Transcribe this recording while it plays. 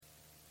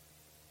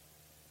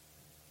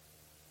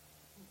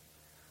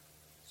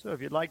So if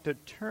you'd like to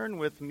turn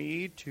with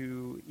me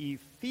to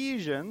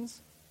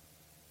Ephesians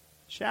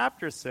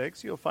chapter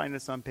 6, you'll find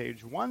us on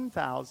page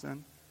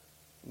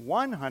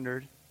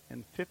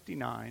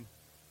 1159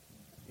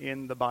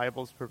 in the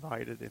Bibles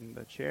provided in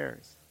the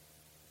chairs.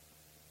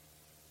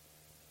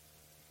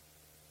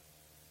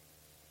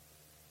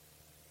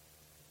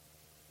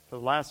 For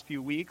the last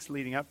few weeks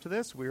leading up to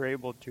this, we were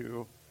able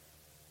to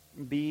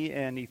be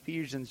in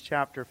Ephesians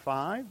chapter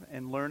 5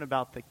 and learn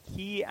about the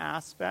key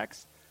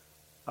aspects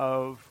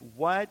of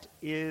what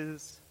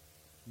is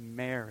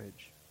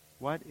marriage.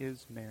 What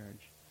is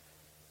marriage?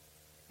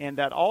 And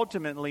that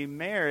ultimately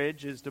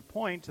marriage is to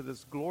point to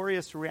this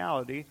glorious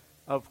reality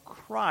of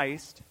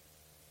Christ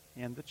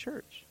and the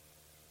church.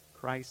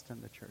 Christ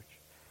and the church.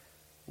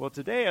 Well,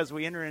 today as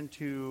we enter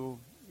into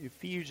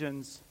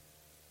Ephesians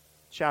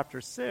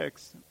chapter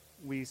 6,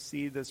 we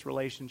see this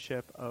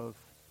relationship of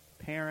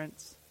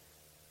parents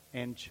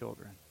and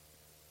children.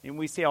 And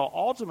we see how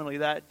ultimately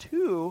that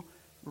too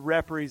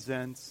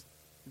represents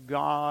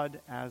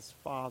God as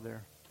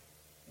Father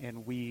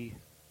and we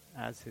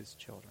as His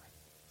children.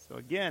 So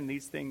again,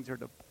 these things are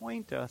to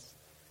point us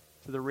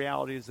to the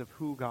realities of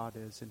who God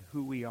is and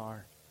who we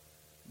are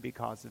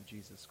because of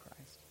Jesus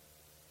Christ.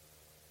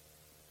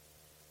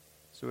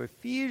 So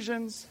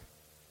Ephesians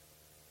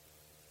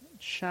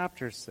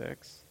chapter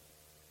 6.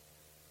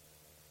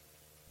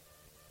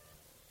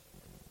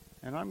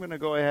 And I'm going to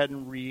go ahead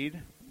and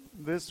read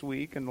this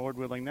week, and Lord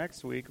willing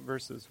next week,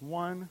 verses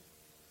 1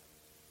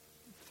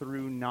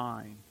 through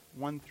 9.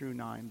 1 through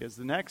 9. Because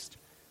the next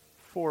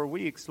 4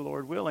 weeks,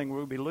 Lord willing,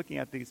 we'll be looking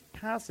at these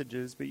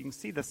passages, but you can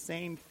see the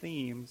same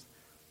themes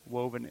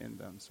woven in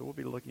them. So we'll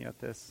be looking at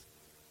this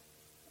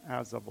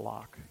as a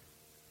block.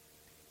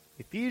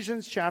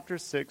 Ephesians chapter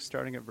 6,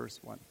 starting at verse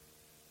 1.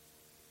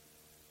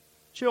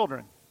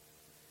 Children,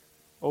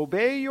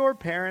 obey your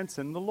parents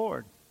in the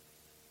Lord,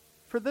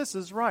 for this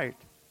is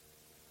right.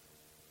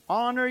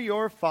 Honor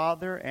your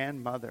father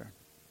and mother,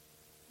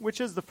 which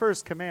is the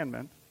first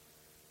commandment,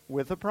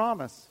 with a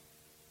promise,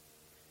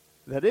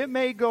 that it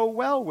may go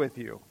well with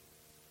you,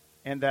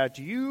 and that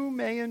you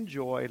may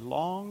enjoy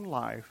long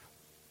life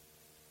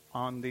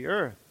on the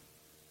earth.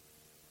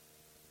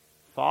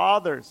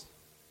 Fathers,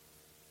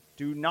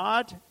 do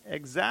not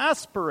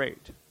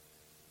exasperate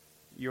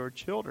your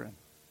children.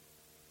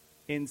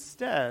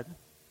 Instead,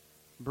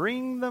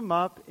 bring them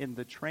up in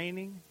the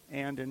training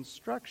and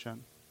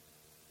instruction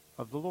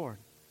of the Lord.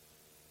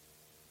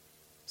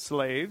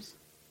 Slaves,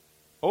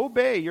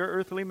 obey your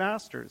earthly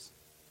masters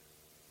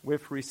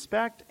with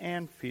respect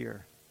and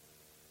fear,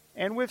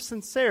 and with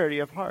sincerity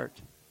of heart,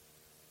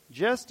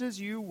 just as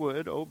you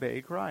would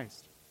obey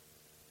Christ.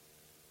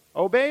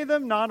 Obey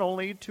them not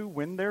only to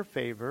win their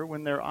favor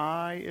when their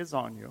eye is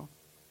on you,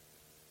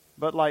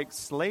 but like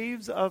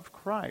slaves of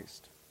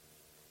Christ,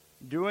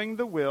 doing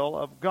the will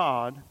of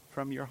God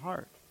from your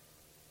heart.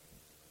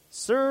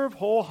 Serve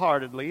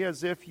wholeheartedly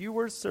as if you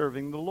were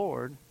serving the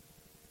Lord,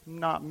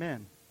 not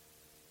men,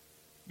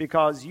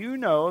 because you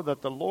know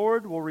that the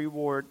Lord will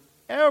reward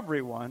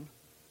everyone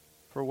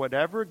for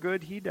whatever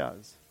good he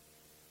does,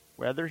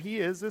 whether he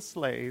is a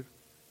slave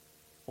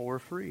or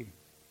free.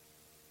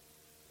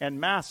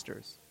 And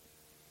masters,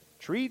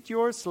 treat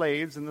your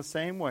slaves in the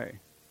same way.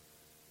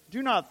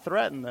 Do not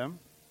threaten them,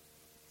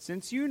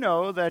 since you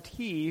know that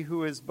he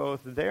who is both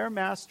their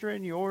master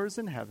and yours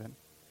in heaven,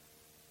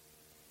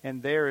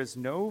 and there is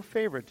no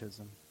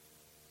favoritism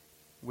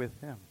with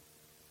him.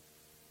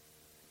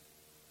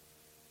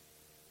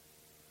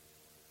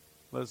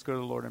 Let us go to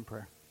the Lord in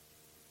prayer.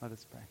 Let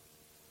us pray.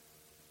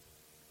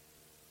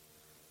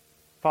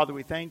 Father,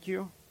 we thank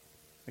you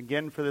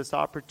again for this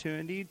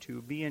opportunity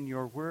to be in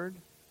your word.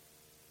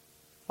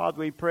 Father,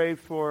 we pray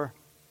for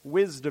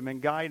wisdom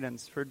and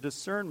guidance, for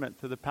discernment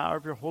through the power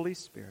of your Holy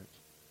Spirit.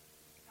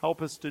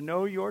 Help us to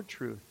know your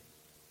truth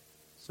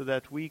so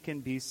that we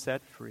can be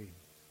set free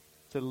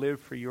to live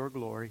for your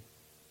glory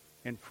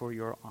and for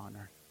your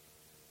honor.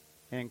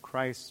 In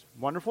Christ's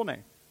wonderful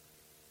name,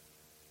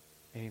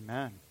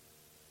 amen.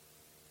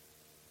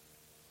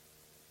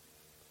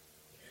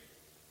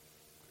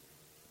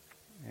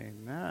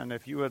 Amen.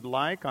 If you would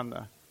like, on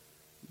the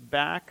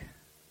back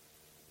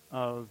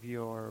of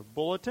your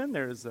bulletin,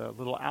 there's a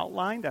little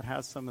outline that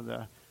has some of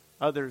the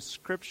other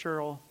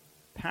scriptural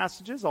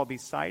passages I'll be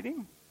citing.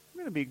 I'm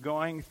going to be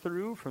going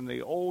through from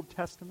the Old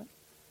Testament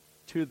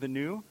to the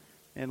New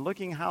and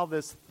looking how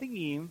this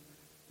theme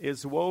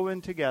is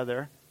woven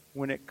together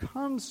when it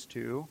comes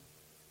to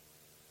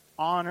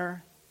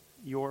honor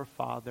your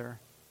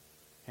father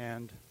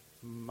and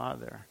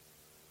mother.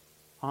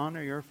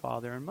 Honor your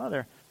father and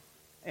mother.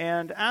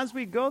 And as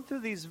we go through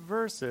these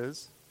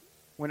verses,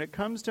 when it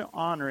comes to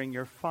honoring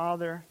your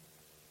father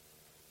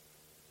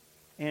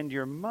and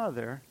your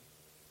mother,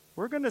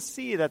 we're going to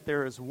see that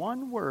there is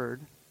one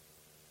word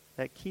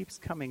that keeps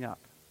coming up.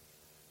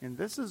 And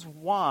this is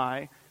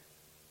why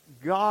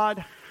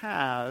God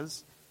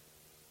has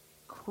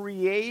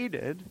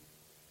created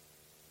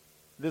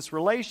this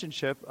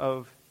relationship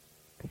of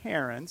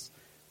parents.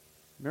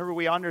 Remember,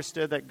 we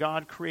understood that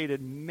God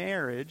created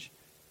marriage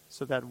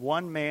so that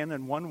one man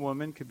and one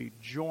woman could be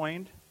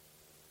joined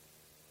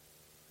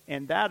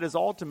And that is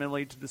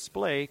ultimately to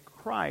display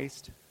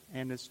Christ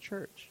and his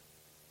church.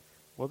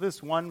 Well,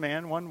 this one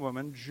man, one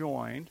woman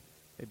joined.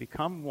 They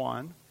become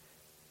one.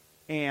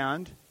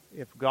 And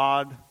if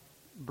God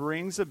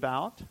brings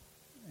about,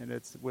 and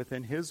it's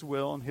within his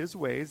will and his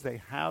ways,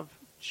 they have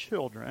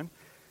children,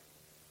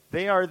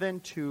 they are then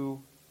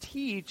to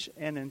teach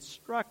and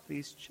instruct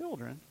these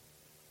children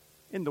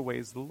in the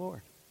ways of the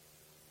Lord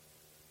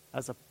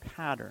as a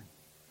pattern,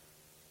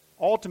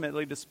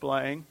 ultimately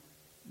displaying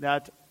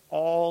that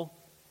all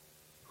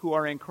who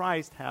are in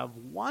Christ have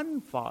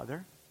one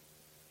Father.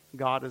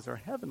 God is our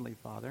heavenly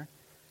Father,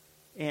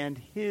 and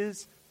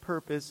his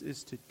purpose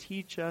is to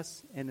teach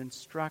us and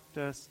instruct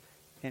us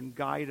and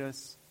guide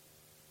us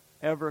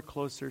ever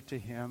closer to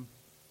him.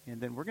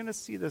 And then we're going to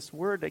see this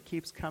word that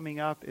keeps coming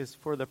up is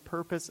for the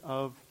purpose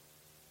of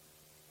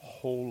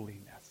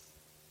holiness.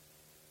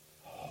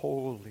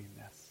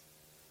 Holiness.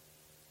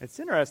 It's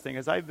interesting,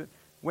 as I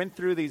went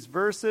through these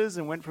verses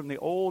and went from the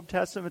Old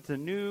Testament to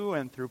New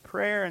and through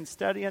prayer and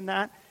studying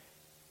that,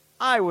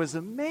 I was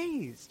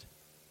amazed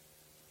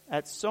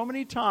at so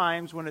many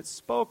times when it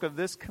spoke of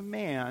this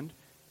command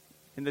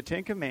in the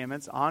Ten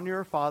Commandments, honor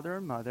your father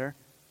and mother,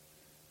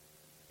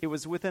 it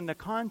was within the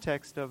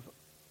context of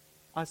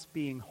us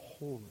being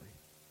holy.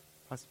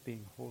 Us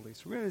being holy.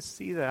 So we're going to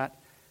see that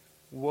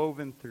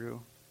woven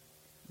through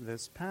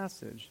this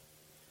passage.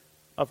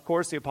 Of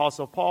course, the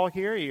Apostle Paul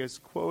here, he is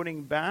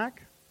quoting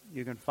back.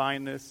 You can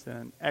find this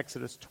in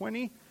Exodus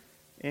 20,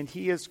 and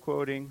he is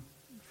quoting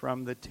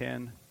from the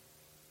Ten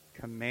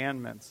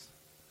Commandments.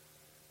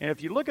 And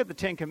if you look at the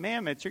Ten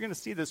Commandments, you're going to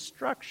see the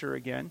structure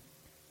again.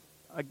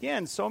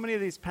 Again, so many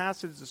of these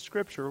passages of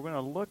Scripture we're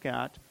going to look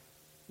at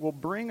will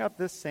bring up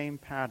this same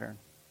pattern.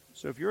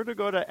 So if you were to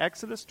go to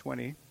Exodus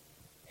 20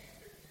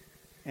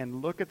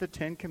 and look at the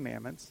Ten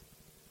Commandments,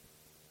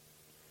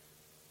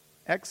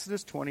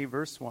 Exodus 20,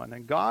 verse 1,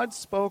 and God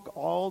spoke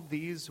all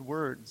these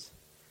words.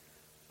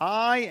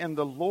 I am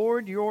the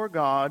Lord your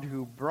God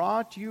who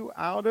brought you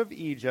out of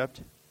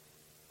Egypt,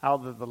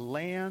 out of the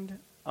land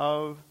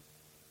of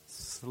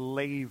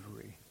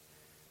slavery.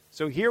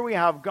 So here we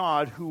have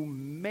God who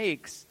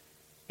makes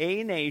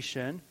a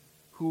nation,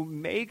 who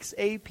makes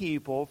a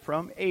people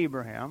from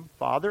Abraham,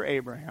 Father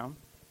Abraham.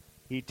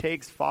 He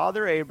takes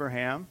Father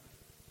Abraham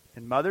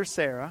and Mother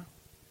Sarah.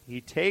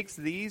 He takes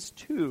these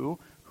two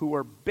who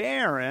were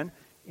barren,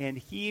 and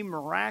he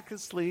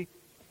miraculously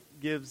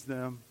gives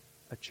them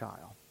a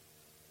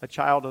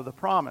child of the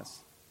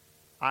promise,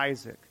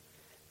 Isaac.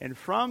 And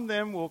from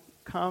them will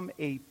come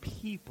a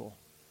people.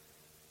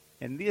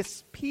 And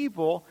this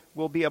people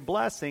will be a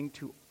blessing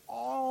to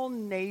all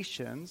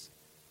nations.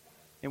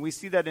 And we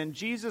see that in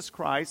Jesus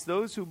Christ,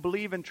 those who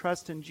believe and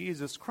trust in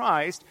Jesus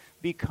Christ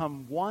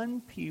become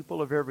one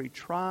people of every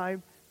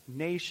tribe,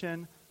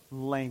 nation,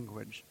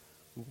 language.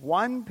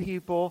 One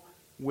people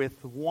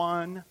with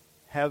one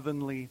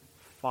heavenly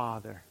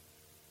Father.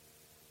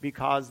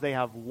 Because they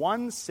have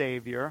one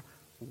Savior,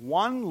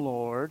 one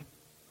Lord,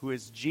 who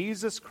is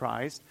Jesus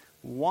Christ,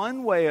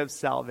 one way of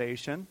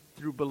salvation,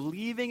 through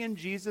believing in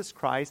Jesus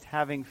Christ,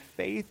 having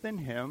faith in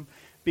him,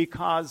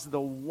 because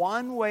the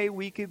one way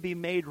we could be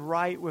made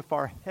right with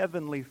our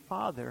heavenly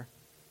Father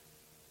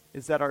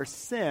is that our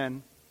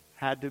sin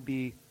had to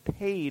be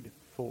paid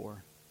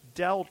for,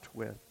 dealt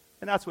with.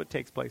 And that's what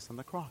takes place on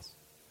the cross.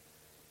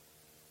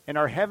 And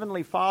our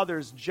heavenly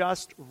Father's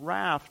just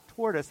wrath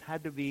toward us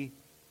had to be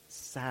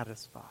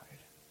satisfied.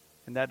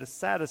 And that is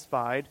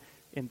satisfied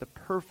in the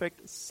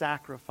perfect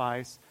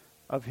sacrifice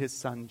of his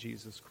Son,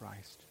 Jesus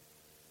Christ,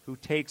 who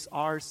takes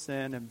our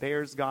sin and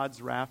bears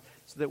God's wrath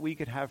so that we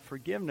could have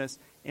forgiveness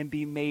and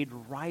be made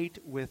right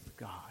with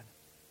God.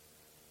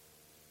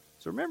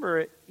 So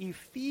remember,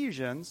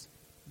 Ephesians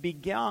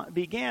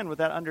began with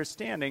that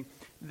understanding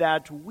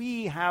that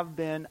we have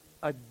been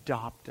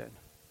adopted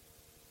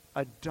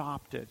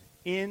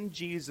in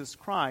Jesus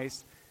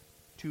Christ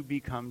to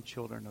become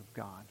children of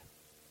God.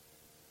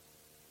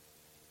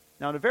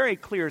 Now, in a very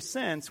clear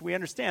sense, we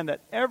understand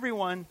that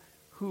everyone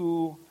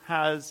who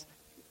has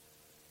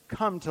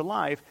come to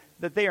life,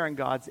 that they are in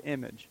God's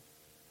image.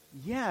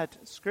 Yet,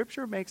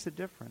 Scripture makes a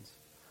difference.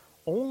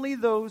 Only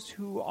those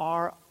who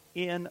are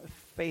in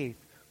faith,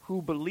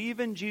 who believe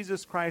in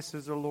Jesus Christ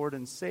as their Lord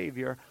and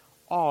Savior,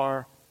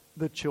 are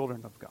the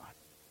children of God,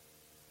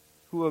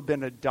 who have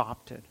been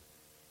adopted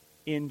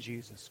in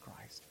Jesus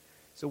Christ.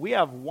 So we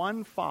have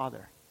one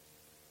Father.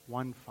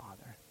 One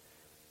Father.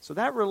 So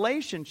that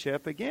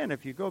relationship, again,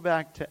 if you go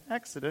back to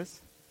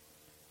Exodus,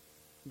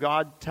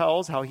 God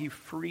tells how he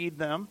freed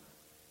them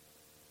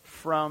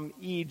from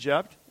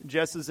Egypt.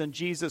 Just as in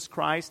Jesus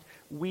Christ,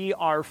 we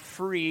are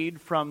freed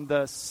from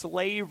the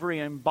slavery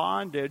and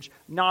bondage,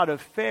 not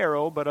of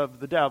Pharaoh, but of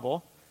the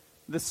devil.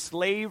 The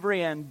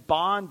slavery and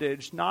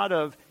bondage, not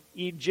of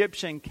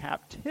Egyptian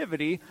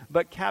captivity,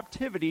 but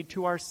captivity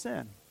to our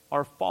sin,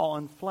 our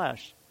fallen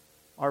flesh,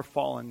 our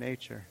fallen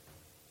nature.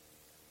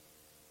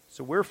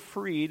 So we're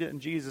freed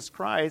in Jesus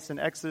Christ. In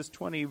Exodus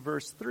 20,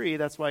 verse 3,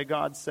 that's why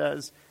God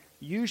says,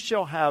 you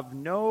shall have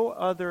no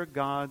other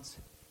gods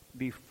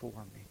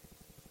before me.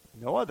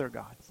 No other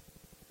gods.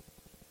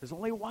 There's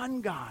only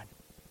one God.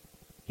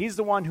 He's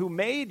the one who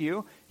made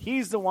you.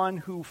 He's the one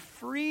who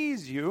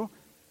frees you.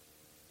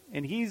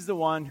 And He's the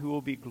one who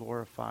will be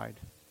glorified.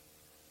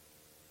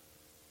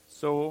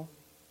 So,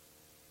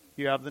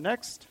 you have the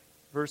next,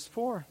 verse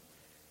 4.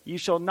 You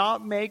shall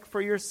not make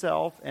for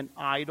yourself an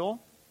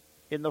idol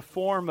in the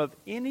form of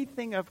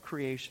anything of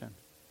creation.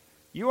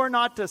 You are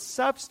not to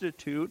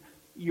substitute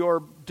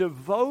your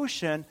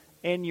devotion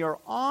and your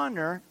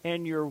honor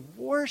and your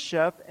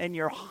worship and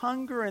your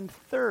hunger and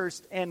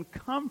thirst and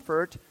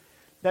comfort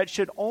that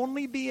should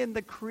only be in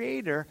the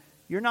Creator.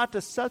 You're not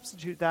to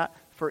substitute that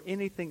for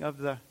anything of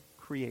the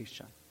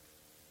creation.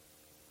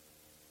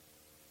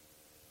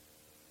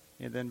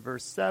 And then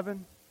verse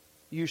 7,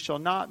 you shall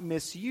not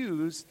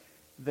misuse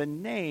the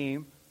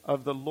name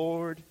of the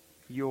Lord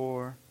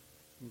your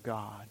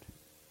God.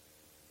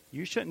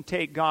 You shouldn't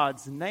take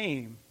God's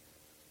name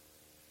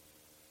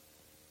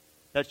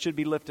that should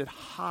be lifted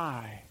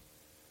high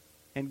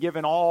and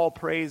given all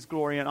praise,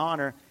 glory, and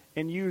honor,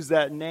 and use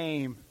that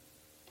name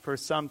for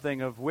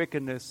something of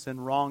wickedness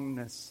and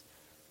wrongness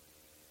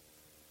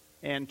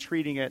and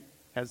treating it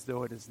as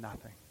though it is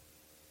nothing.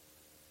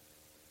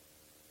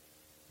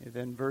 And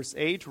then verse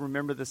 8,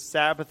 remember the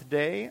Sabbath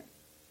day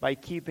by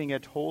keeping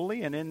it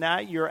holy. And in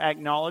that you're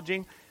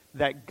acknowledging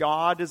that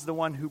God is the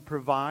one who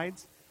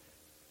provides.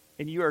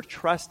 And you are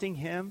trusting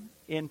Him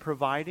in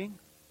providing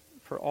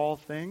for all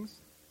things.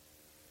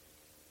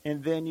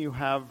 And then you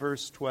have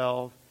verse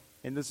 12.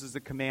 And this is the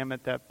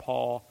commandment that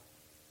Paul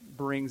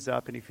brings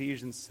up in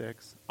Ephesians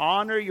 6.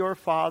 Honor your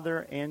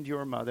father and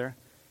your mother,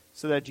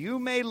 so that you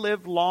may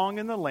live long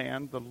in the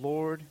land the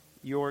Lord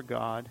your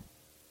God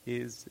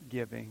is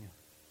giving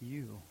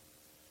you.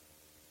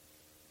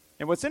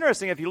 And what's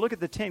interesting, if you look at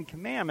the Ten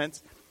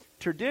Commandments,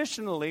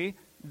 traditionally,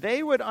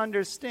 they would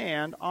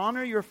understand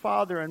honor your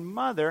father and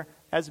mother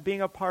as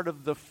being a part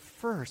of the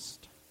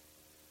first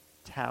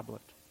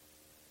tablet,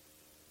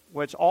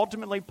 which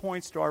ultimately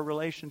points to our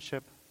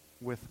relationship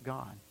with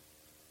God.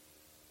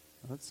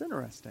 That's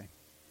interesting.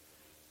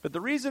 But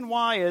the reason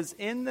why is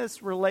in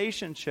this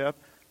relationship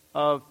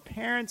of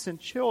parents and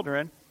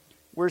children,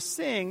 we're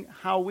seeing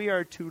how we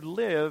are to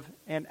live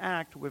and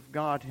act with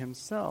God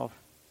Himself.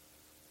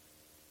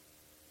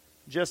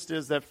 Just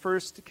as that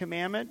first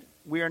commandment,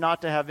 we are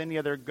not to have any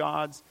other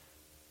gods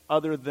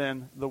other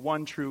than the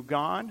one true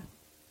God.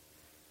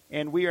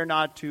 And we are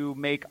not to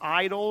make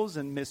idols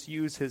and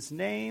misuse His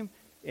name.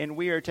 And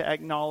we are to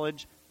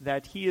acknowledge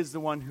that He is the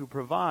one who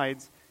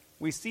provides.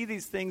 We see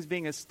these things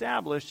being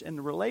established in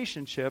the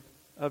relationship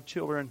of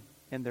children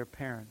and their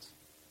parents.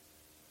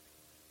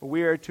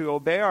 We are to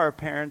obey our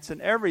parents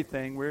in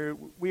everything.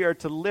 We are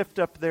to lift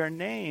up their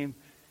name.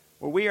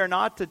 We are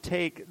not to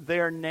take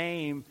their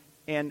name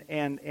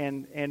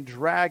and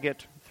drag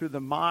it through the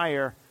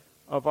mire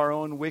of our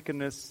own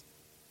wickedness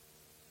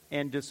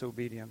and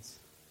disobedience.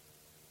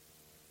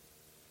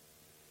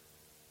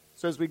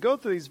 So as we go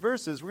through these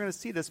verses, we're going to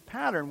see this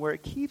pattern where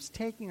it keeps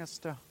taking us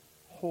to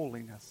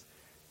holiness.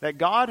 That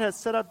God has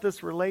set up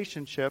this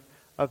relationship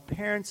of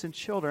parents and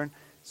children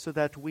so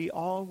that we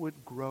all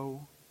would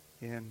grow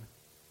in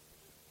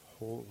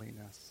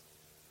holiness.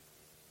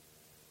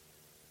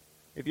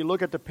 If you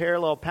look at the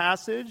parallel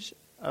passage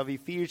of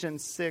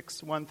Ephesians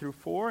 6, 1 through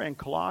 4, and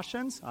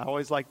Colossians, I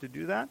always like to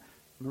do that.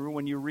 Remember,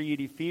 when you read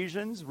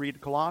Ephesians,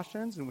 read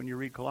Colossians, and when you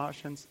read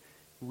Colossians,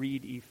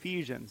 read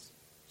Ephesians.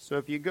 So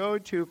if you go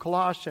to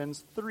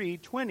Colossians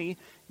 3:20,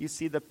 you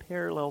see the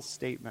parallel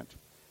statement.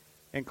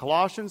 In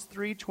Colossians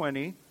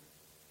 3:20,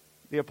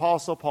 the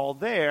Apostle Paul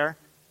there,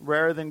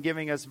 rather than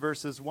giving us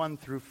verses 1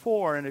 through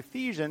 4 in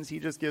Ephesians, he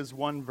just gives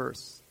one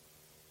verse.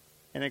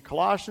 And in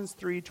Colossians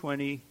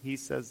 3:20, he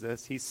says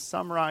this. He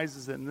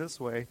summarizes it in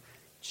this way.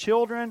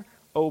 Children,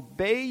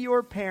 obey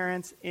your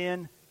parents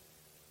in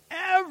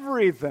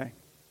everything,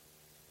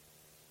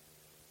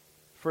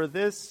 for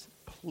this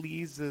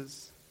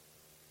pleases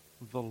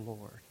the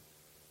Lord.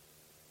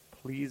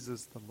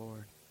 Pleases the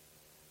Lord.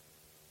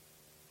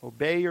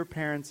 Obey your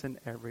parents in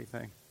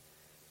everything.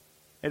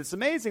 And it's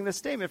amazing, this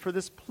statement, for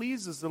this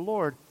pleases the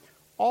Lord.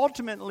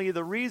 Ultimately,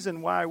 the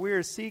reason why we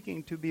are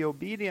seeking to be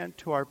obedient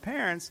to our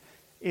parents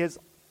is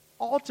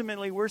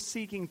ultimately we're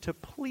seeking to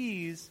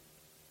please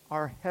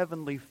our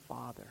Heavenly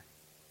Father.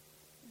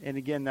 And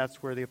again,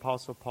 that's where the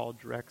Apostle Paul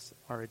directs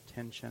our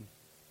attention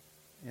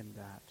in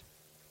that.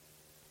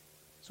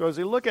 So as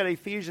we look at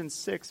Ephesians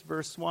 6,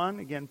 verse 1,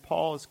 again,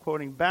 Paul is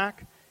quoting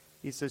back.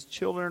 He says,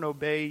 children,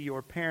 obey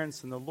your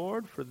parents in the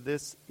Lord, for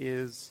this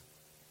is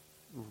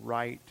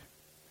right.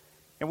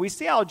 And we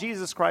see how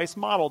Jesus Christ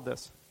modeled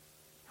this,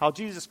 how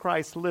Jesus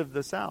Christ lived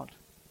this out.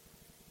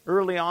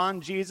 Early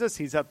on, Jesus,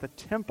 he's at the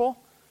temple.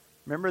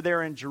 Remember,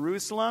 they're in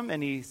Jerusalem,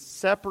 and he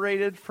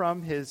separated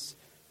from his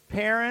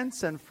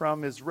parents and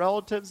from his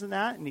relatives and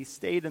that, and he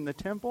stayed in the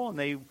temple,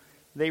 and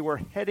they were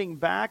heading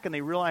back, and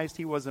they realized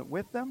he wasn't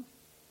with them.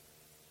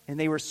 And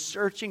they were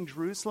searching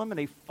Jerusalem, and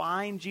they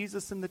find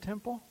Jesus in the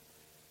temple.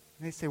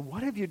 And they say,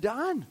 what have you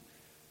done?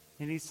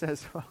 And he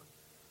says, well,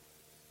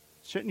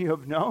 shouldn't you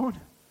have known?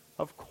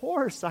 Of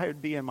course I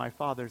would be in my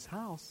Father's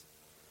house.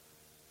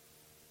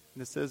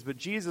 And it says, but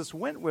Jesus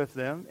went with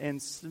them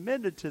and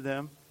submitted to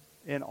them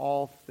in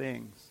all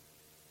things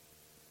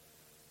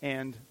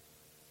and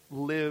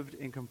lived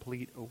in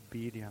complete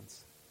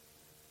obedience.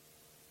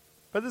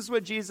 But this is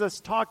what Jesus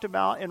talked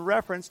about in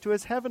reference to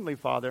his heavenly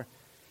Father.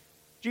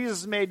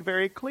 Jesus made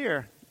very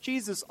clear,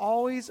 Jesus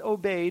always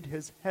obeyed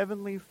his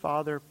heavenly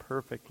Father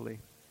perfectly.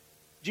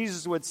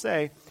 Jesus would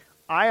say,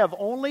 I have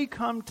only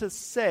come to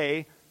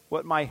say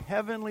what my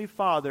heavenly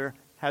Father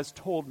has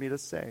told me to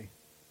say.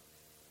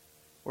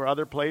 Or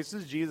other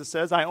places, Jesus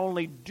says, I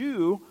only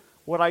do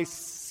what I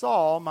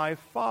saw my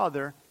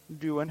Father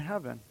do in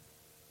heaven.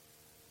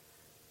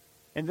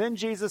 And then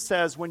Jesus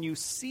says, when you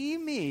see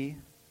me,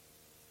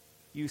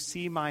 you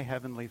see my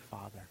heavenly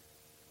Father.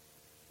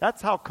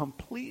 That's how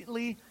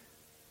completely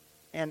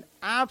and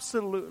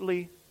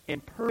absolutely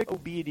in perfect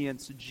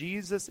obedience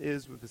Jesus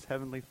is with his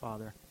heavenly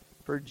Father.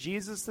 For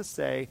Jesus to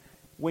say,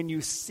 when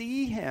you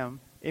see him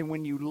and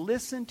when you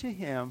listen to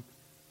him,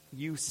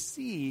 you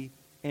see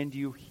and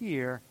you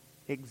hear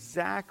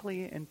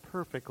exactly and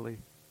perfectly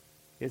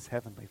his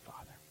heavenly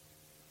Father.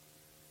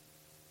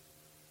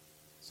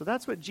 So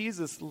that's what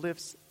Jesus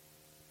lifts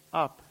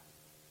up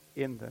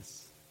in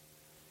this.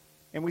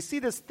 And we see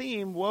this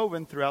theme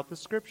woven throughout the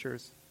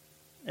scriptures.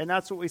 And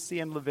that's what we see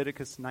in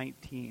Leviticus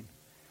 19.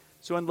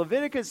 So in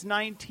Leviticus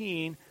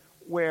 19,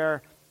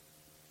 where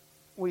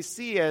we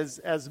see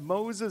as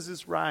Moses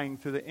is writing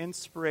through the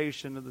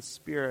inspiration of the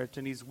Spirit,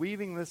 and he's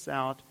weaving this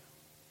out,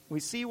 we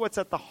see what's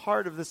at the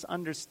heart of this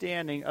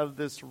understanding of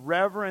this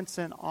reverence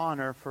and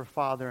honor for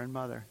father and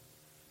mother.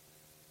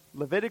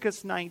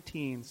 Leviticus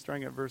 19,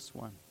 starting at verse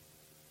 1.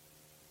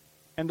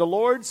 And the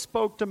Lord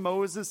spoke to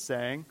Moses,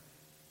 saying,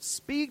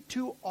 speak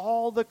to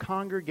all the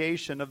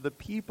congregation of the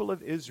people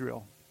of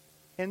Israel,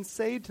 and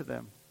say to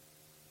them,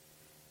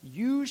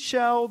 you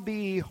shall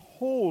be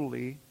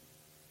holy,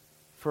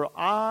 for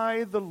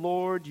I, the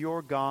Lord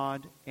your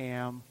God,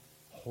 am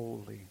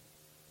holy.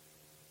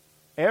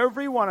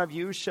 Every one of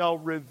you shall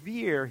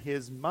revere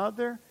his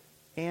mother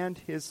and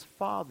his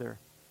father,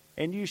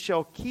 and you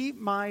shall keep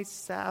my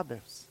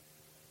Sabbaths.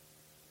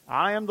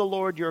 I am the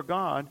Lord your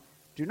God.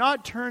 Do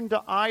not turn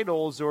to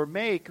idols or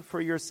make for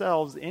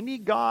yourselves any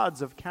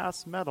gods of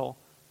cast metal.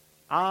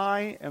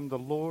 I am the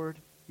Lord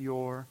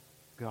your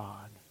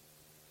God.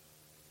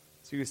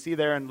 So you see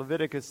there in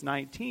Leviticus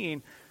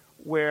 19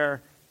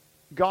 where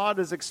God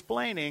is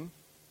explaining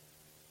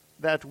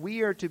that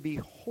we are to be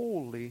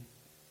holy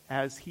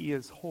as he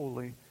is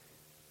holy.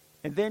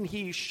 And then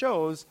he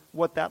shows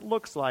what that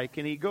looks like.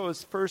 And he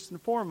goes first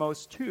and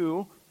foremost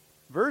to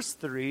verse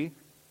 3.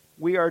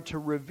 We are to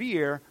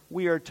revere,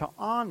 we are to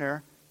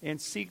honor,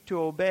 and seek to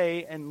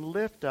obey and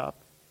lift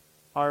up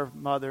our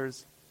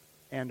mothers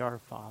and our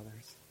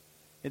fathers.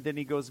 And then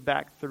he goes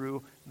back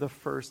through the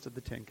first of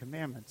the 10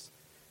 Commandments.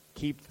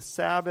 Keep the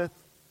Sabbath,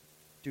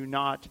 do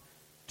not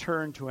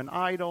turn to an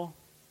idol,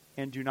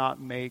 and do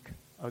not make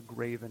a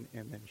graven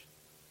image.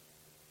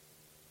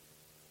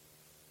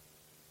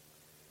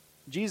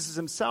 Jesus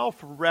himself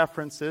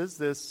references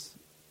this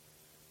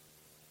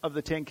of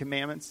the 10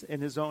 Commandments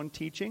in his own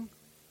teaching,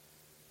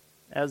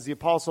 as the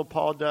Apostle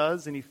Paul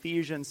does in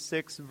Ephesians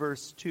 6,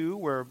 verse 2,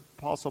 where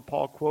Apostle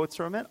Paul quotes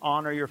from it,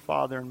 honor your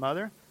father and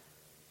mother.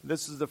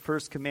 This is the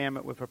first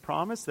commandment with a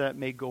promise that it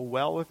may go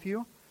well with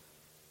you.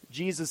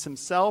 Jesus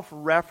himself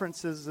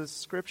references this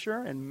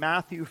scripture in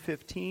Matthew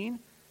 15,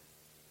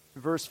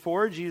 verse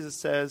 4. Jesus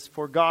says,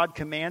 for God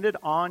commanded,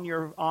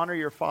 honor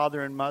your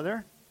father and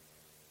mother,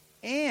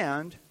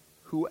 and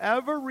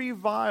whoever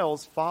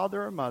reviles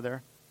father or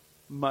mother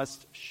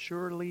must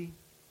surely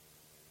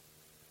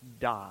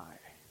die.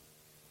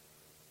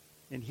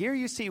 And here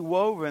you see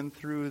woven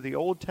through the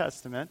Old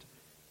Testament,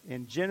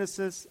 in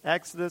Genesis,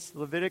 Exodus,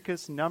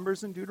 Leviticus,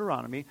 Numbers, and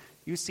Deuteronomy,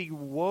 you see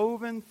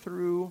woven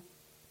through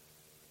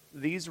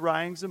these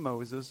writings of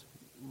Moses,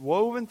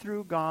 woven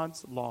through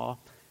God's law,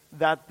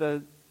 that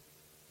the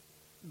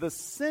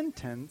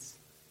sentence,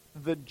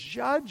 the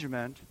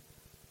judgment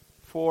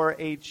for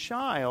a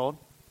child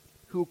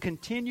who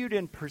continued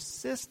in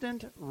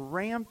persistent,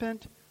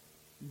 rampant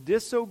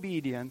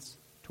disobedience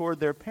toward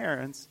their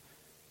parents,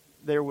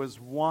 there was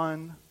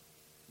one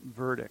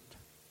verdict.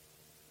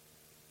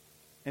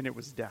 And it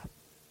was death.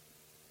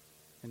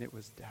 And it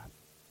was death.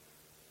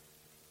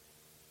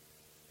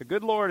 The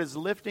good Lord is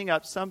lifting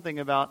up something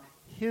about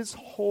his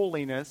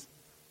holiness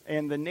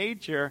and the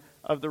nature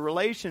of the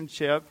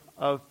relationship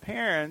of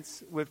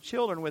parents with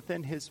children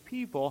within his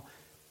people,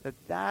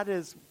 that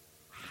is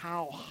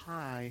how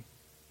high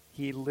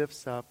he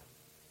lifts up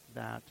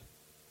that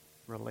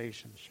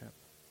relationship.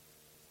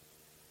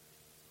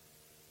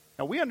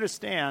 Now we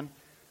understand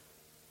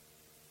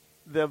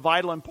the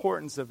vital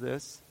importance of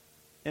this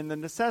and the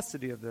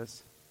necessity of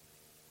this.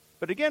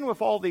 But again,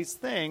 with all these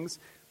things,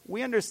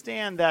 we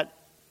understand that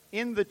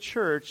in the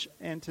church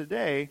and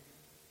today,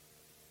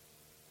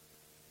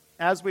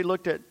 as we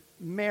looked at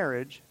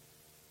marriage,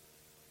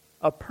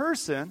 a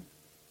person,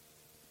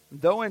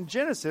 though in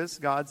Genesis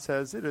God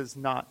says it is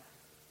not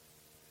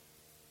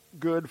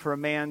good for a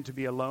man to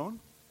be alone,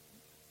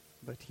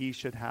 but he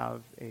should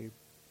have a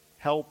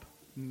help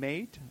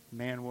mate,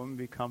 man and woman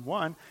become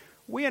one,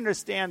 we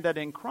understand that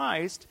in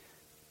Christ,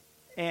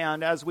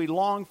 and as we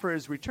long for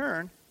his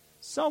return,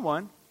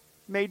 someone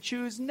may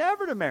choose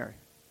never to marry.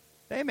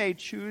 They may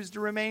choose to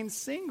remain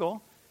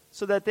single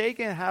so that they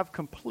can have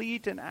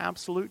complete and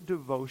absolute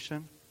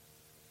devotion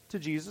to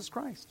Jesus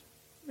Christ.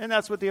 And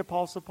that's what the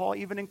Apostle Paul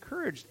even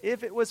encouraged.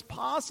 If it was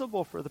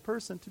possible for the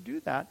person to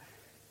do that,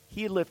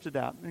 he lifted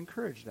out and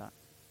encouraged that.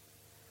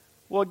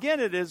 Well, again,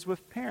 it is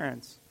with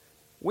parents.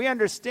 We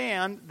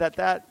understand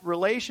that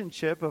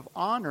relationship of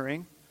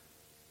honoring,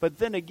 but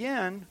then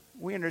again,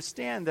 we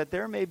understand that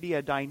there may be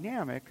a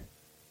dynamic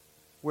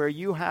where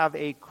you have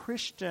a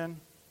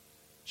Christian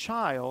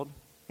child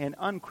and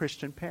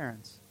unchristian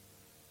parents,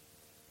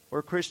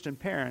 or Christian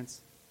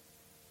parents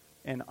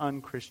and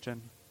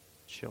unchristian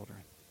children.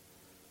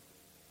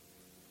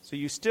 So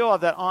you still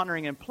have that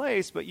honoring in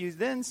place, but you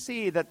then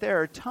see that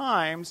there are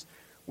times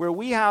where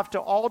we have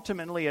to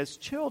ultimately, as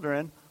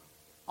children,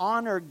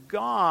 honor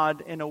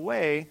God in a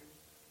way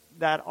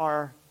that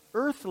our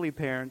earthly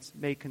parents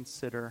may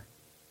consider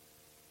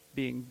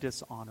being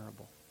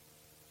dishonorable.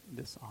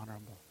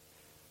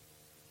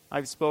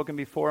 I've spoken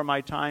before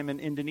my time in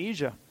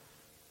Indonesia,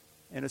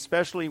 and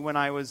especially when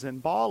I was in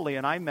Bali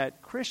and I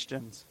met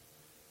Christians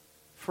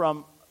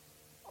from,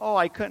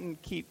 I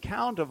couldn't keep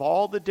count of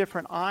all the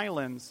different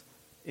islands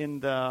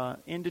in the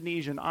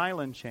Indonesian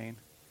island chain,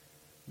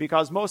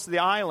 because most of the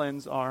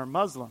islands are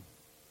Muslim,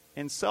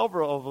 and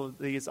several of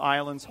these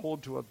islands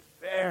hold to a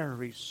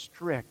very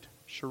strict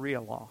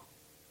Sharia law.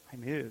 I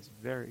mean, it is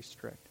very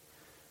strict.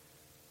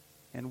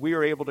 And we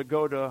were able to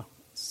go to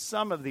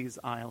some of these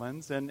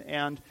islands,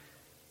 and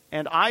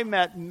I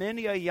met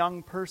many a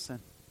young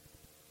person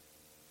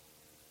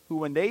who,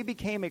 when they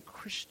became a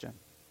Christian,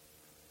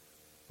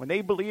 when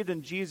they believed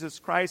in Jesus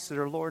Christ as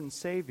their Lord and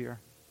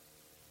Savior,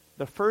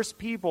 the first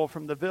people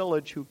from the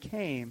village who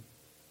came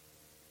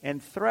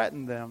and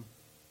threatened them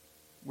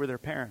were their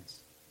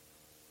parents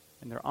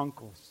and their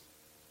uncles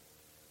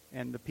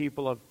and the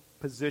people of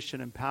position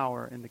and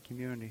power in the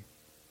community,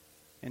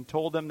 and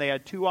told them they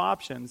had two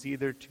options: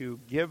 either to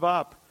give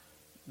up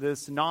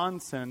this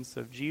nonsense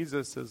of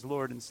Jesus as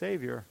Lord and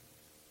Savior,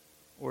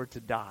 or to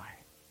die,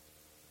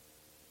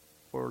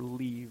 or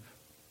leave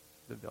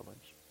the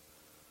village.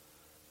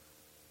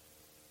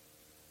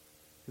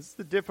 This is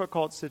the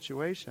difficult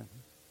situation.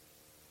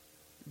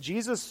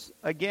 Jesus,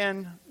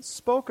 again,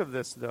 spoke of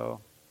this,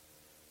 though.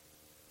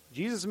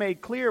 Jesus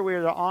made clear we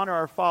are to honor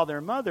our father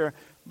and mother,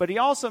 but he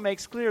also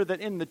makes clear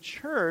that in the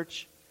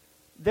church,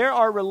 there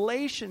are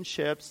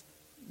relationships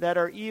that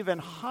are even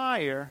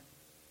higher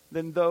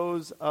than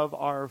those of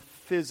our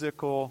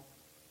physical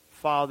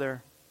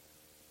father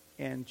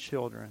and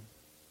children.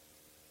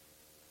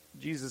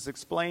 Jesus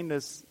explained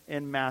this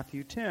in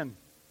Matthew 10.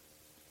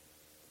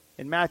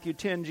 In Matthew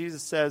 10,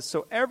 Jesus says,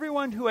 "So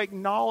everyone who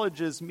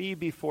acknowledges me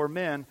before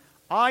men,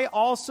 I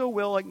also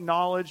will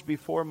acknowledge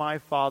before my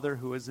Father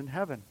who is in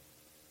heaven.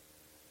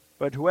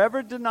 But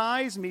whoever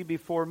denies me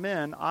before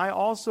men, I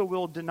also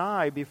will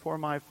deny before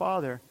my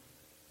Father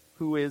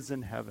who is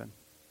in heaven."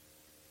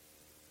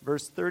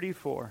 Verse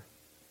 34,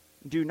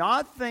 "Do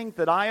not think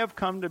that I have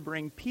come to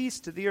bring peace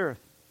to the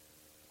earth.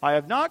 I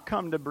have not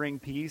come to bring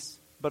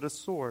peace, but a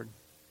sword.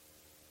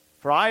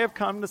 For I have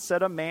come to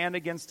set a man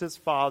against his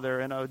father,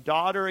 and a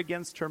daughter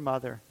against her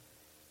mother,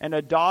 and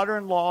a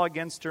daughter-in-law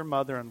against her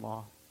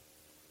mother-in-law.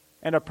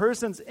 And a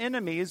person's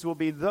enemies will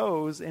be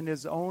those in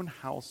his own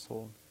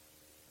household."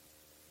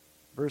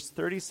 Verse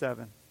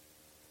 37.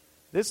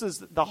 This is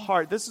the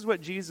heart. This is what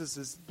Jesus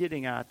is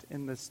getting at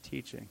in this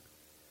teaching.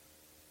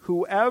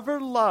 "Whoever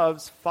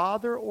loves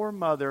father or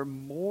mother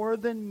more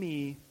than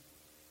me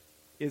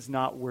is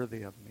not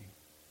worthy of me.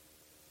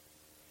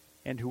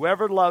 And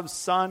whoever loves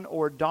son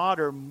or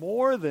daughter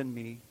more than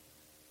me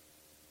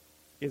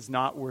is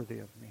not worthy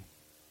of me.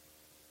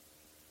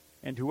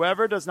 And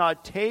whoever does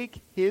not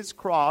take his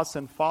cross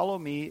and follow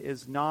me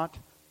is not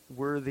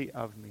worthy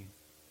of me.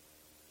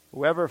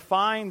 Whoever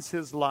finds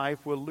his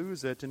life will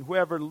lose it, and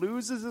whoever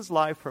loses his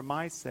life for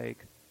my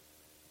sake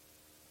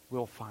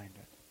will find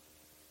it."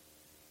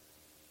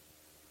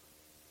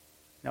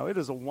 Now, it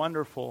is a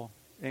wonderful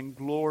and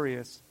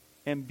glorious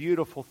and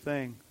beautiful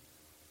thing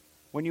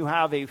when you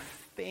have a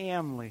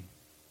family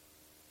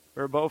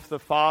where both the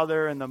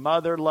father and the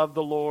mother love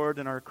the Lord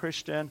and are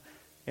Christian,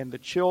 and the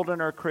children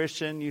are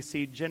Christian. You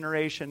see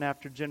generation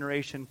after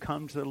generation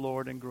come to the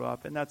Lord and grow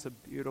up, and that's a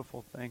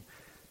beautiful thing.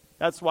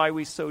 That's why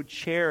we so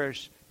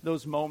cherish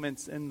those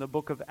moments in the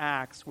book of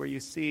Acts where you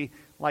see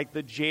like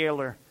the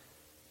jailer,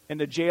 and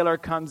the jailer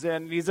comes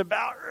in and he's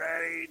about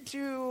ready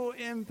to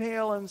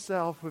impale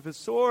himself with his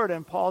sword,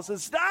 and Paul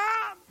says,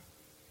 "Stop!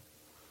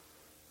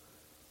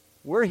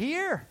 We're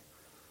here."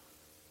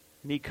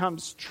 And he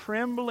comes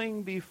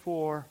trembling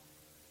before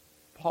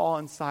Paul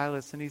and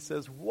Silas, and he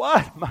says,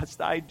 "What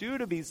must I do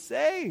to be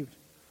saved?"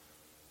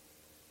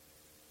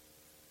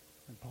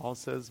 And Paul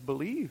says,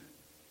 "Believe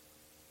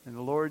in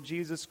the Lord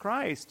Jesus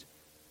Christ,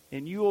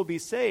 and you will be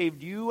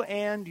saved, you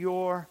and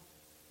your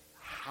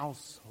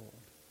household."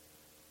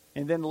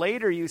 And then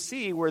later you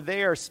see where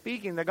they are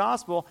speaking the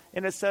gospel,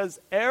 and it says,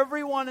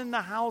 everyone in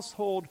the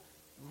household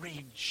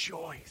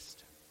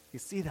rejoiced. You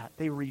see that?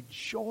 They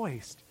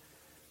rejoiced.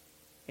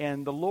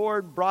 And the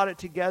Lord brought it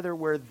together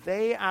where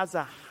they as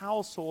a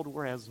household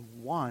were as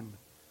one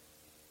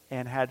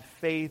and had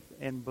faith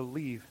and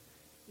belief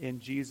in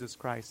Jesus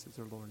Christ as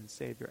their Lord and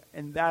Savior.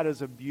 And that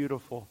is a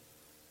beautiful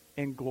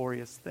and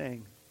glorious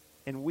thing.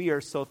 And we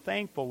are so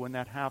thankful when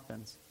that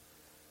happens.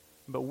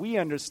 But we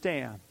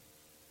understand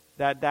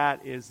that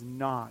that is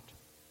not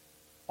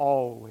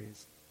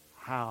always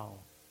how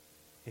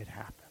it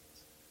happens.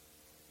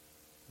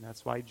 And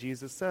that's why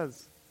Jesus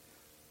says,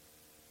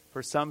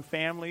 for some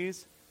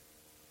families,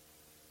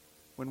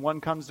 when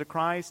one comes to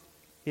Christ,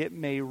 it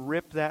may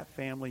rip that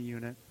family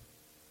unit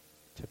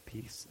to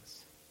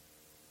pieces.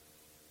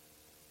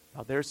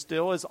 Now, there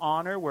still is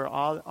honor where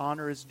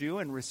honor is due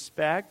and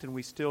respect, and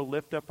we still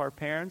lift up our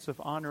parents with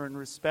honor and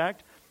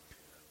respect.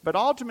 But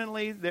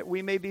ultimately, that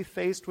we may be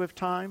faced with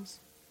times,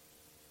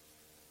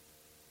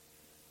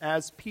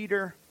 as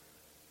Peter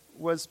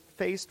was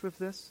faced with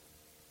this.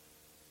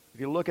 If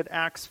you look at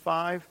Acts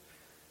 5,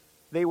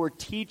 they were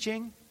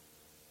teaching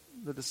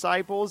the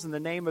disciples in the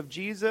name of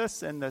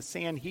Jesus, and the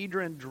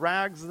Sanhedrin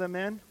drags them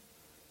in.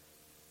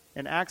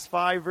 In Acts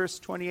 5, verse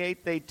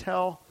 28,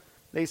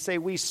 they say,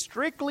 we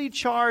strictly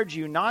charge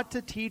you not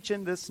to teach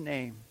in this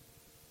name.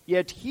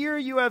 Yet here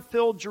you have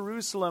filled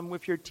Jerusalem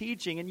with your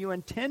teaching, and you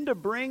intend to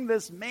bring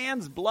this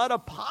man's blood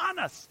upon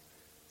us.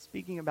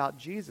 Speaking about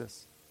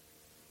Jesus.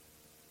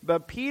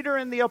 But Peter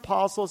and the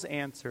apostles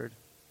answered,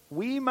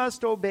 we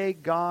must obey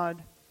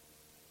God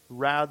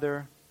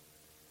rather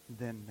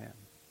than men.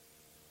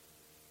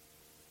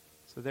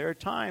 So there are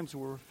times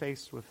where we're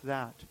faced with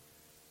that,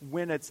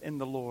 when it's in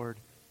the Lord,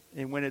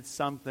 and when it's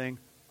something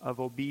of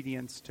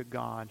obedience to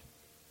God,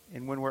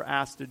 and when we're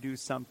asked to do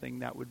something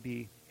that would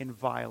be in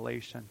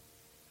violation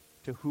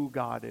to who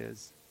God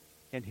is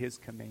and His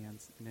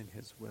commands and in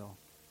His will.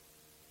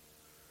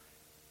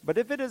 But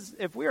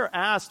if we are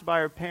asked by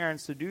our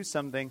parents to do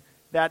something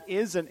that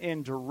isn't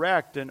in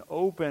direct and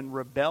open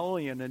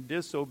rebellion and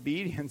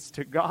disobedience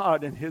to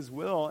God and His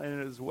will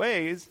and His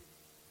ways,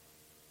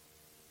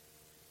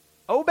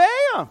 obey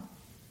them.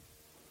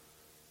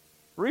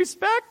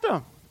 Respect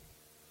them.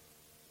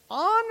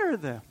 Honor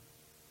them.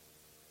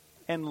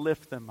 And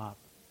lift them up.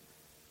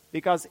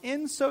 Because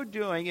in so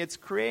doing, it's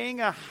creating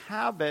a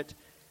habit,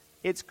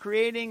 it's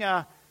creating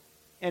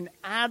an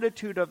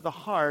attitude of the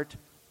heart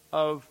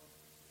of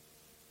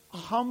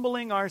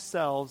humbling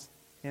ourselves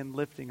and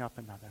lifting up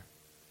another.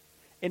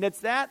 And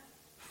it's that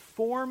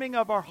forming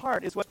of our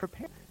heart is what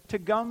prepares to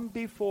come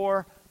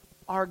before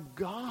our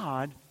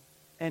God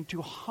and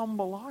to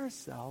humble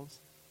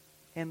ourselves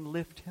and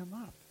lift Him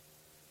up.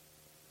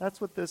 That's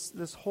what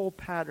this whole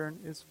pattern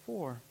is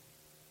for.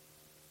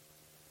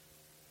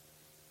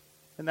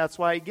 And that's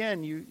why,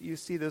 again, you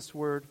see this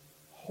word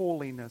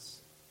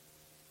holiness.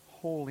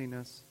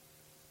 Holiness.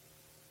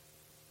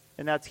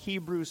 And that's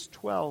Hebrews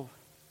 12.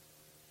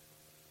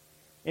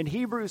 In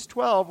Hebrews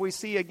 12, we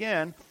see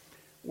again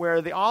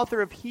where the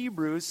author of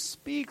Hebrews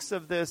speaks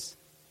of this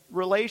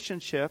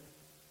relationship,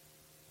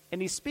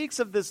 and he speaks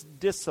of this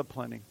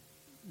disciplining.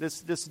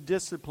 This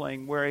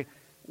disciplining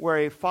where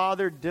a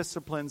father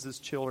disciplines his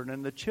children,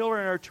 and the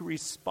children are to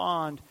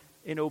respond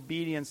in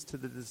obedience to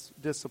the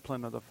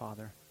discipline of the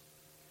father.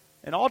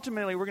 And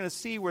ultimately, we're going to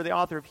see where the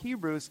author of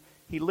Hebrews,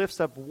 he lifts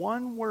up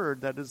one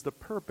word that is the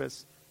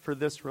purpose for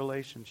this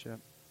relationship.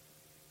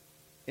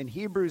 In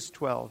Hebrews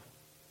 12,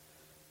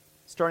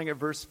 starting at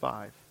verse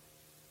 5.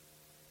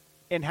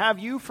 And have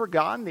you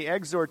forgotten the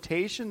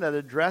exhortation that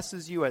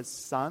addresses you as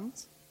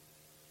sons?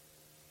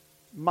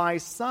 My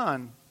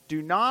son,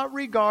 do not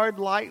regard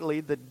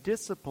lightly the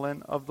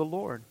discipline of the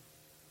Lord,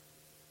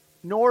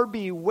 nor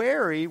be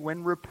wary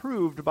when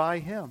reproved by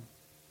Him.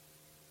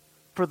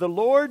 For the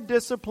Lord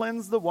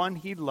disciplines the one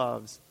He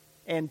loves,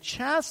 and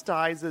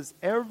chastises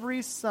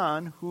every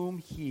son whom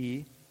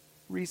He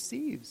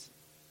receives.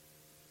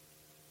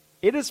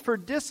 It is for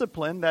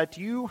discipline that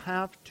you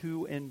have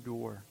to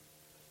endure.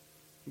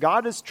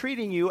 God is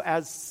treating you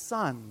as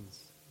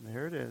sons.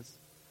 There it is.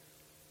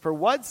 For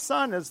what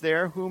son is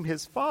there whom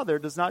his father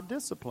does not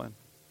discipline?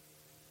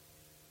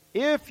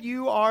 If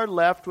you are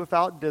left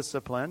without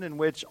discipline, in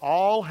which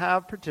all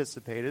have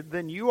participated,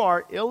 then you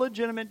are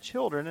illegitimate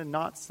children and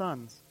not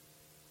sons.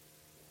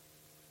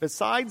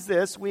 Besides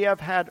this, we have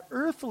had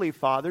earthly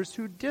fathers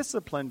who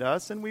disciplined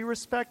us, and we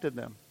respected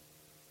them.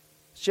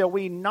 Shall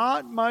we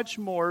not much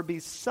more be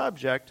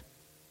subject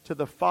to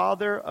the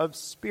Father of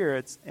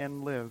spirits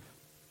and live?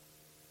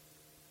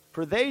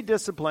 For they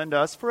disciplined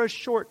us for a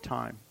short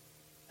time,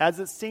 as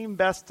it seemed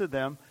best to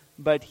them,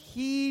 but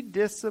He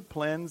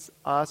disciplines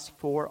us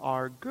for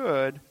our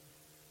good,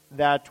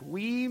 that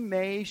we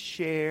may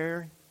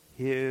share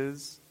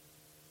His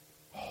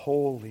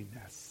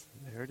holiness.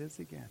 There it is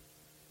again.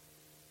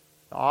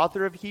 The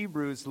author of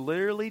Hebrews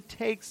literally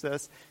takes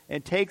us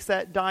and takes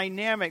that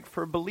dynamic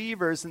for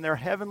believers and their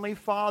Heavenly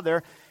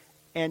Father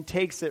and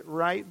takes it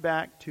right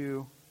back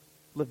to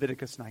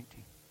Leviticus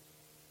 19.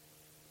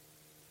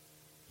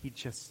 He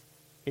just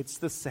It's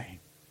the same.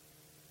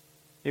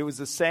 It was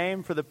the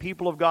same for the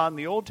people of God in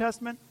the Old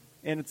Testament,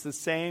 and it's the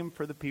same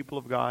for the people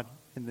of God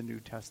in the New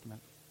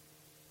Testament.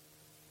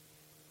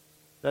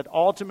 That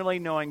ultimately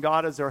knowing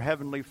God as our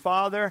Heavenly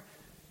Father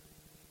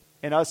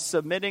and us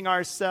submitting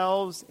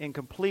ourselves in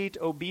complete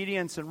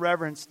obedience and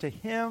reverence to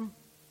Him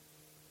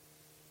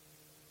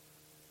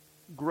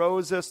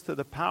grows us to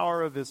the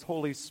power of His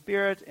Holy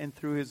Spirit and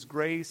through His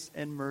grace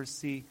and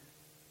mercy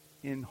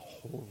in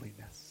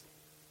holiness.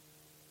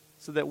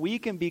 So that we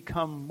can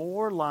become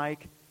more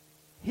like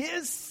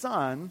His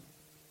Son,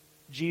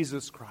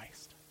 Jesus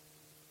Christ.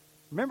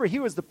 Remember, He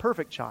was the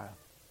perfect child.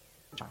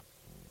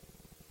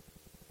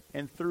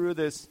 And through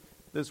this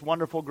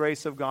wonderful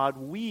grace of God,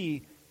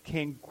 we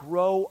can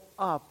grow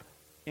up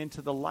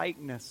into the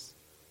likeness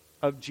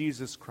of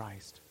Jesus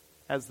Christ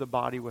as the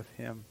body with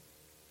Him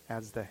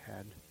as the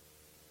head.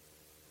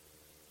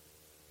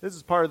 This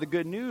is part of the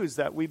good news,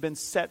 that we've been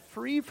set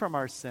free from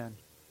our sin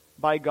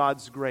by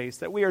God's grace,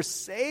 that we are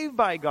saved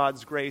by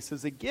God's grace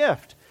as a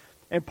gift.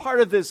 And part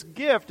of this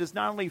gift is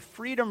not only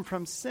freedom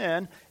from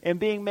sin and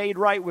being made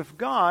right with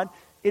God,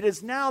 it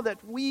is now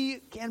that we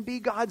can be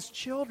God's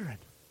children.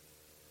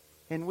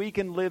 And we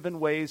can live in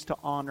ways to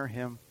honor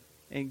Him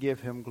and give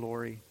Him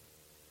glory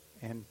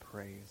and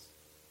praise.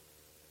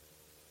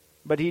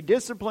 But He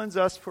disciplines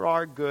us for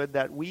our good,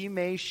 that we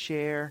may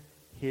share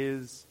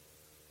His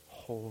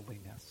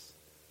holiness.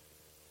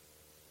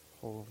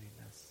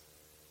 Holiness.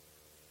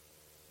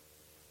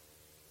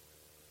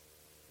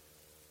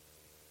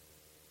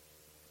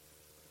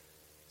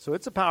 So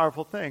it's a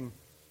powerful thing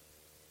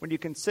when you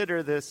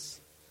consider this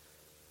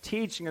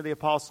teaching of the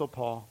Apostle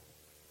Paul,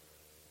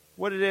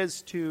 what it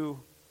is to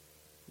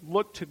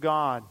look to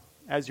God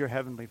as your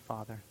Heavenly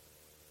Father.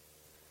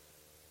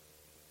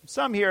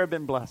 Some here have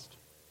been blessed.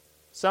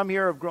 Some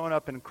here have grown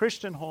up in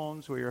Christian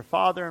homes where your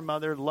father and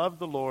mother love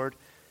the Lord,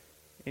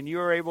 and you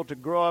are able to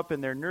grow up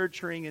in their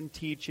nurturing and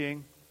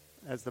teaching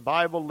as the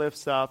Bible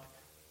lifts up,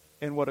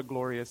 and what a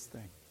glorious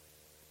thing.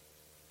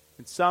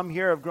 And some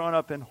here have grown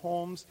up in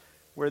homes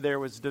where there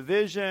was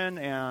division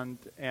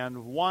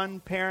and one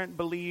parent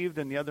believed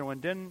and the other one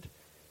didn't.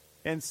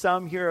 And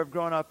some here have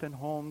grown up in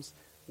homes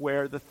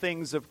where the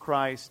things of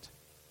Christ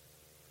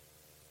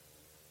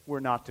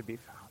were not to be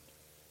found.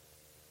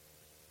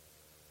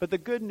 But the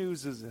good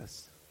news is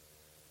this.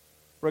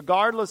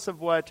 Regardless of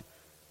what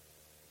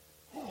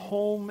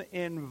home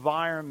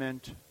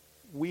environment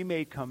we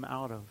may come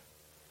out of,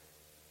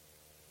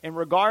 and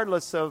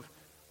regardless of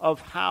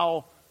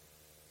how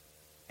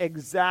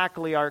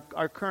exactly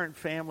our current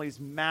families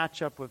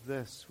match up with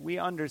this, we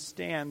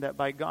understand that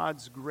by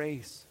God's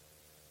grace,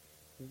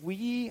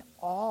 we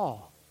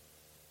all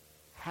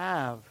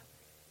have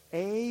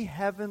a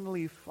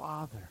Heavenly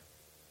Father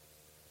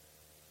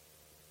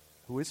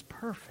who is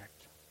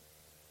perfect.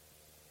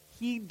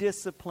 He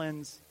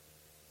disciplines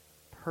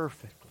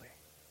perfectly.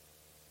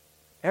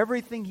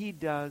 Everything He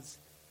does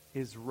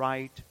is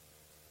right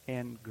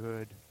and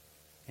good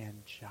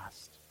and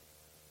just.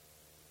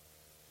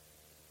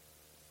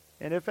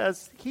 And if,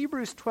 as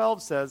Hebrews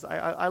 12 says,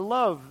 I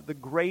love the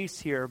grace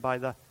here by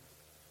the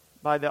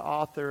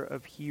author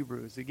of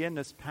Hebrews. Again,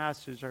 this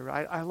passage,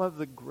 I love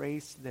the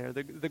grace there.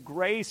 The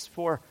grace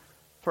for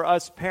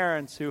us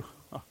parents who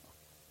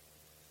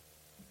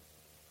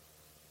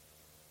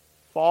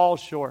fall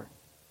short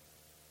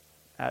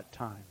at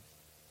times.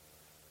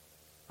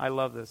 I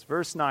love this.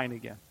 Verse 9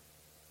 again.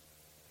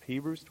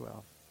 Hebrews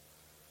 12.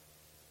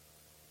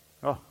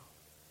 Oh.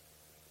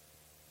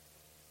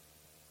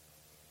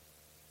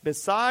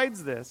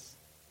 Besides this,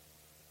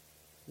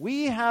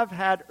 we have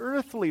had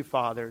earthly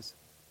fathers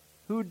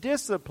who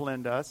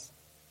disciplined us,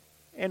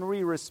 and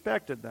we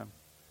respected them.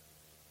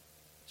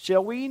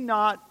 Shall we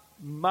not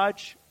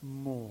much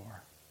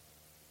more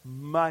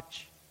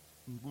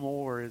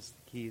is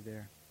the key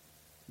there,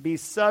 be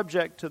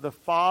subject to the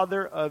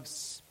Father of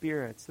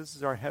spirits? This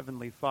is our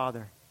Heavenly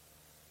Father.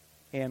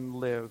 And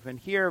live. And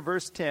here,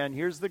 verse 10,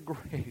 here's the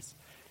grace.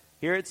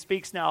 Here it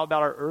speaks now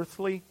about our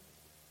earthly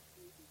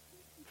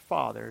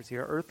fathers,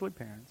 here, earthly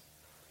parents.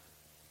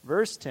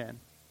 Verse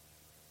 10,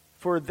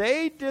 for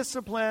they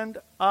disciplined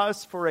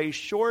us for a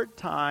short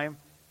time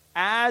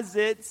as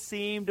it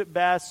seemed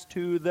best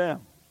to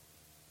them.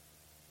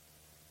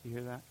 You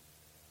hear that?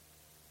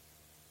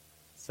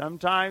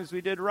 Sometimes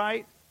we did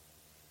right.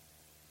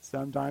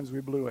 Sometimes we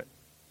blew it.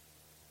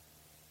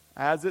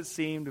 As it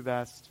seemed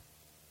best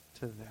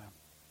to them.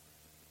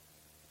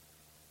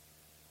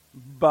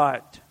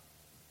 But,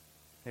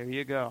 there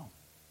you go.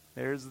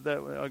 There's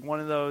one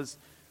of those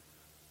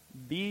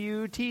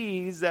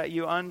BUTs that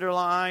you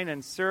underline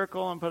and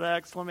circle and put an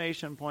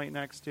exclamation point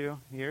next to.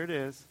 Here it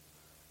is.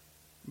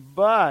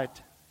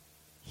 But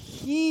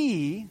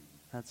He,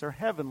 that's our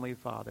Heavenly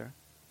Father,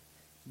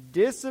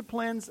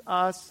 disciplines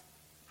us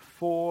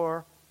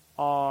for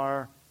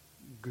our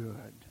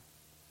good.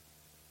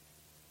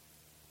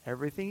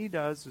 Everything He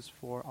does is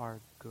for our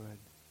good.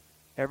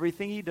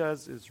 Everything He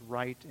does is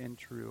right and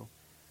true,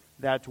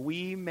 that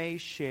we may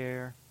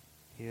share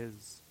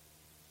His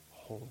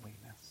holiness.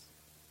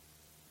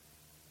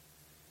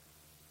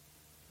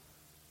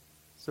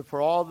 So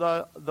for all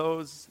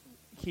those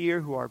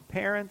here who are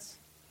parents,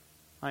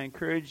 I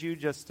encourage you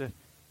just to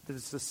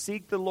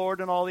seek the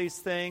Lord in all these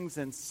things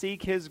and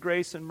seek His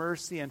grace and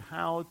mercy and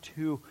how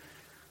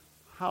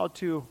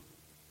to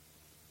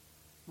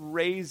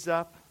raise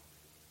up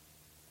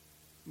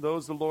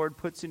those the Lord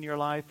puts in your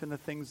life and the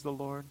things of the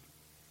Lord.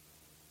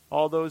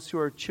 All those who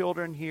are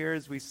children here,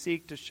 as we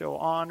seek to show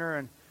honor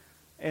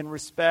and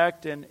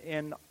respect and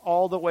in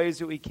all the ways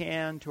that we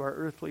can to our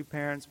earthly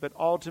parents. But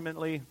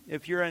ultimately,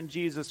 if you're in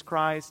Jesus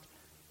Christ,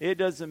 it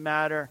doesn't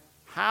matter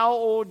how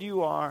old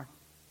you are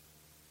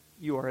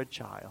a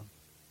child.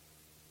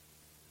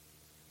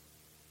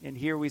 And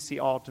here we see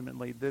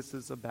ultimately this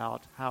is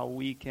about how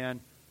we can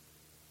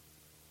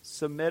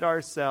submit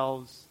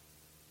ourselves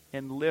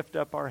and lift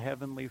up our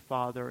Heavenly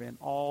Father in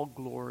all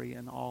glory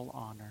and all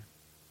honor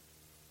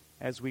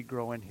as we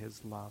grow in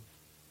His love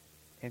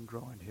and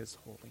grow in His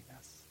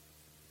holiness.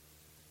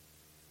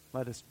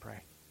 Let us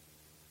pray.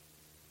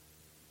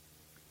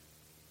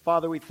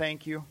 Father, we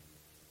thank you.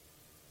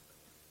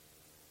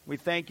 We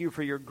thank you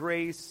for your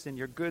grace and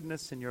your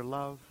goodness and your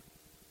love.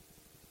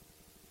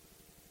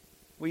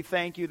 We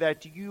thank you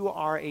that you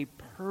are a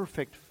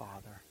perfect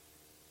Father.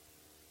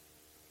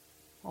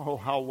 Oh,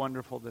 how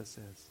wonderful this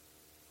is.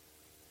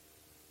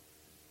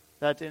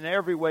 That in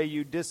every way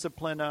you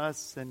discipline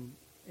us, and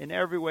in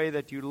every way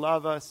that you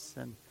love us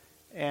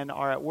and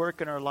are at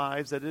work in our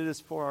lives, that it is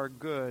for our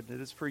good,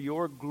 it is for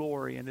your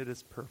glory, and it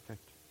is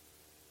perfect.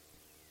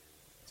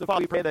 So, Father,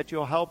 we pray that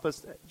you'll help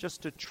us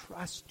just to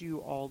trust you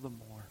all the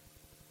more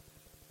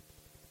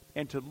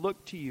and to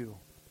look to you.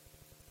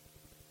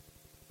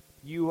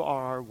 You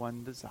are our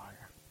one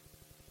desire.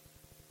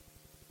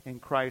 In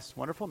Christ's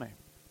wonderful name,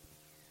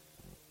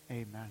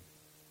 amen.